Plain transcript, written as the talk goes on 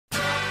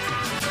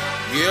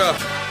Yeah.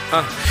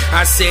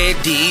 I said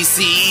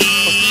DC,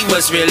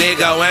 what's really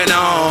going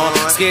on?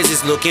 Skids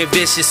is looking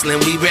vicious,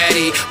 Slim, we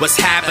ready, what's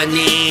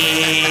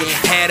happening?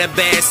 Had a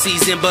bad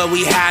season, but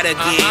we hot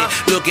again.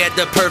 Look at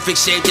the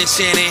perfect shape that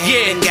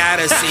Shanahan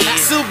got us in.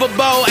 Super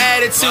Bowl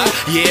attitude,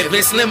 yeah,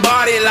 been Slim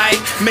body like.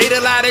 Made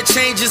a lot of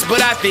changes, but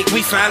I think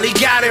we finally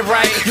got it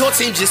right. Your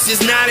team just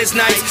is not as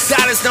nice,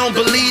 dollars don't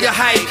believe the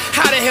hype.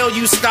 How the hell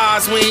you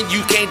stars when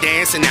you can't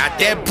dance and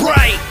not that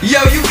bright? Yo,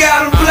 you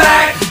got them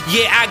black?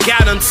 Yeah, I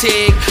got them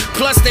Tig.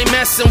 Plus they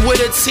messing with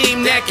a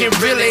team that can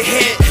really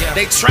hit.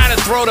 They try to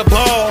throw the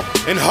ball,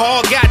 and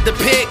Hall got the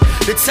pick.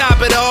 To top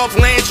it off,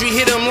 Landry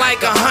hit him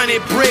like 100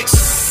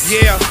 bricks.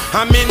 Yeah,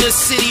 I'm in the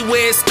city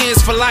where it's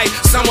skins for life.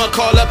 Someone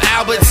call up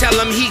Albert, tell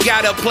him he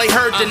gotta play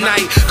hurt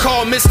tonight.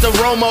 Call Mr.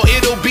 Romo,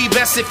 it'll be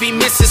best if he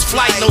misses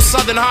flight. No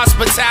southern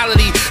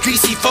hospitality,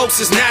 DC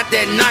folks is not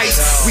that nice.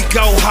 We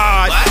go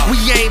hard, we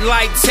ain't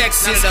like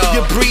Texas.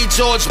 You breed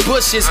George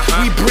Bushes,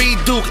 we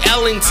breed Duke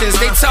Ellingtons.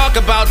 They talk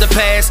about the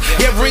past,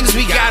 yeah, rings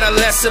we got a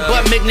lesson,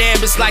 but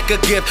McNabb is like a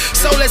gift.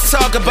 So let's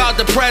talk about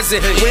the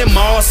present. When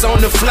Moss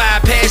on the fly,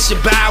 pass you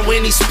by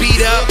when he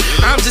speed up.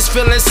 I'm just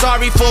feeling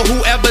sorry for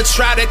whoever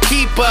try to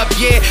keep up.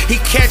 Yeah, he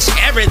catch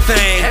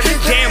everything.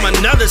 Damn,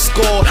 another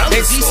score.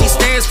 And DC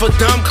stands for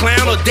dumb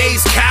clown or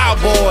Days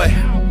Cowboy.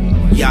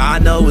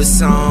 Y'all know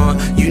it's on,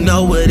 you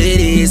know what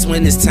it is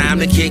when it's time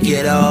to kick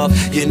it off.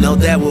 You know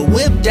that we'll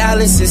whip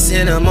Dallas and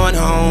send them on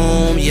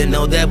home. You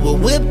know that we'll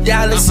whip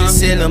Dallas and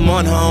send them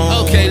on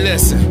home. Okay,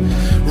 listen.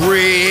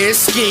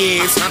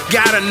 Redskins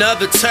got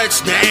another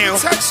touchdown.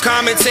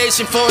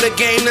 Commentation for the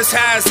game, that's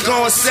how it's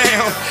gonna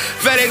sound.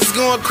 FedEx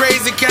going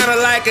crazy, kinda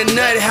like a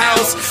nut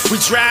house. We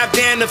drive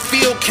down the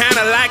field,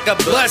 kinda like a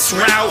bus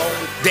route.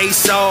 They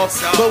saw,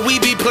 but we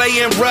be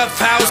playing rough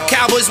house.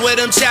 Cowboys with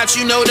them chaps,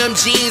 you know them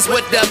jeans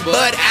with the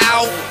butt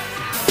out.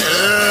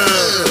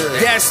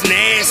 That's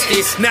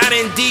nasty. Not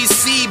in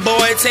DC,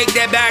 boy. Take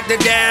that back to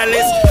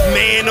Dallas.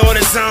 Man on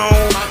his own,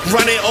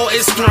 running on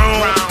his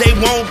throne. They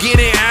won't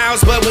get in ours,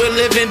 but we're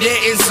living their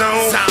in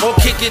zone. Or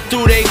kick it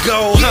through they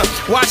go.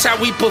 Watch how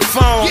we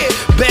perform.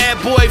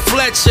 Bad boy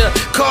Fletcher,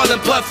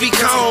 calling Puffy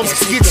Combs.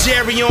 Get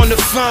Jerry on the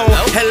phone.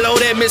 Hello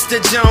there, Mr.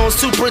 Jones.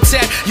 To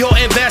protect your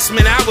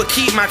investment, I would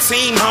keep my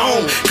team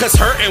home. Cause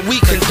hurting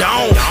we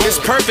condone. It's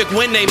perfect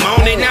when they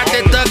moan. They not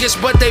that thuggish,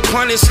 but they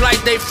punish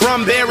like they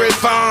from Barry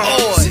Farm.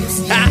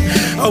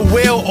 A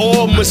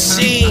well-oiled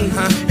machine,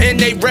 and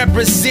they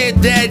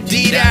represent that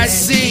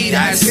D.I.C.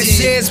 It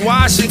says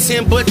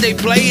Washington, but they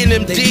play in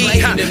them D.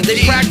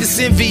 They practice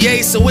in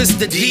VA, so it's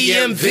the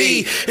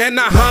DMV. And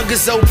our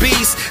hunger's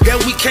obese,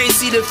 that we can't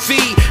see the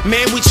feet.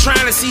 Man, we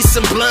trying to see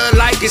some blood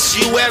like it's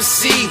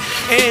UFC.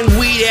 And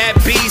we that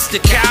beast, the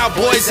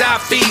Cowboys our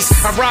feast.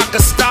 I rock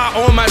a star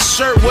on my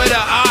shirt with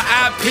a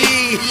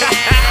RIP.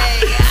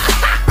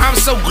 I'm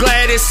so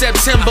glad it's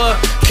September.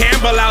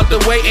 Campbell out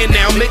the way and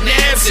now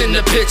McNabb's in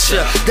the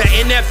picture. The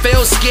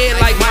NFL scared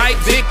like Mike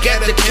Vick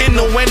at the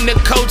kennel when the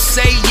coach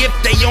say if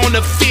they on the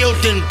field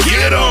then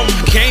get them.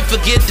 Can't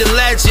forget the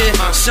legend,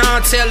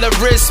 Sean Taylor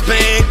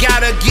wristband.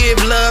 Gotta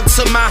give love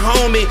to my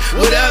homie,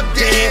 what up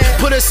Dan?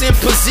 Put us in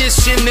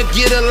position to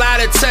get a lot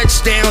of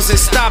touchdowns and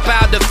stop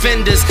our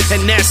defenders.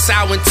 And that's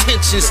our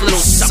intentions, little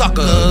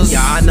suckers.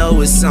 Y'all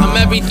know it's on. I'm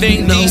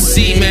everything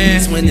DC,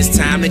 man. When it's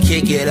time to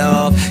kick it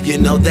off, you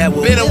know that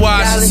we'll been a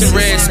Washington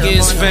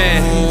Redskins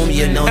fan.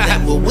 You know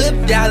that we'll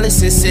whip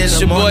Dallas and send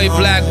them on home. It's your boy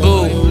Black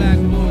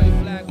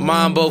Boo,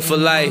 Mambo for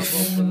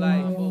life.